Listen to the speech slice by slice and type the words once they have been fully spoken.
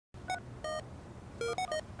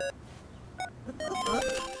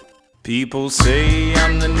People say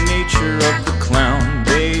I'm the nature of the clown.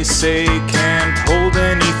 They say can't hold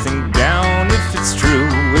anything down. If it's true,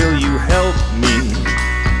 will you help me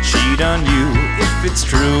cheat on you? If it's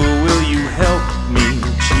true, will you help me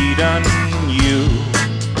cheat on you?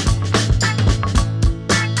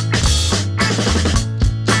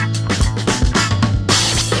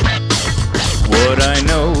 What I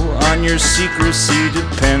know on your secrecy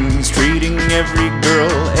depends. Treating every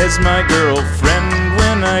girl as my girlfriend.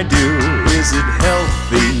 When I do, is it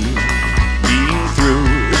healthy being through?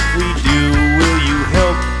 If we do, will you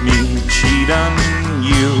help me cheat on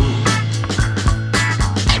you?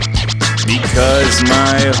 Because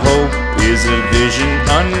my hope is a vision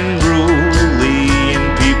unruly, and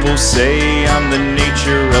people say I'm the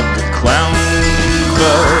nature of the clown.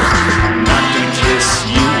 But I'm not gonna kiss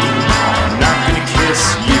you, I'm not gonna kiss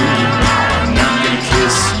you, I'm not gonna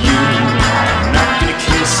kiss you, I'm not gonna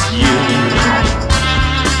kiss you,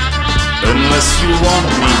 unless you want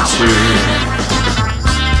me to.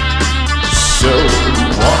 So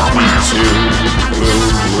want me to.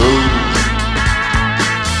 Ooh, ooh.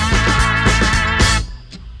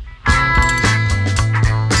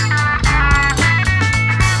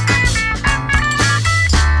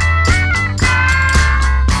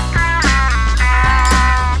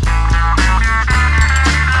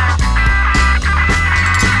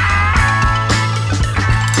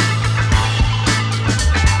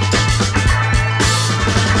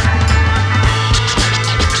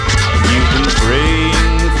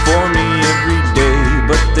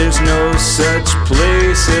 There's no such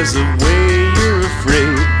place as a way. You're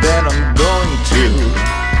afraid that I'm going to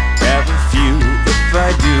have a few. If I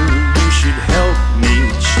do, you should help me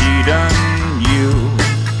cheat on you.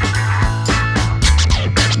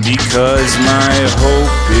 Because my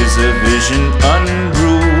hope is a vision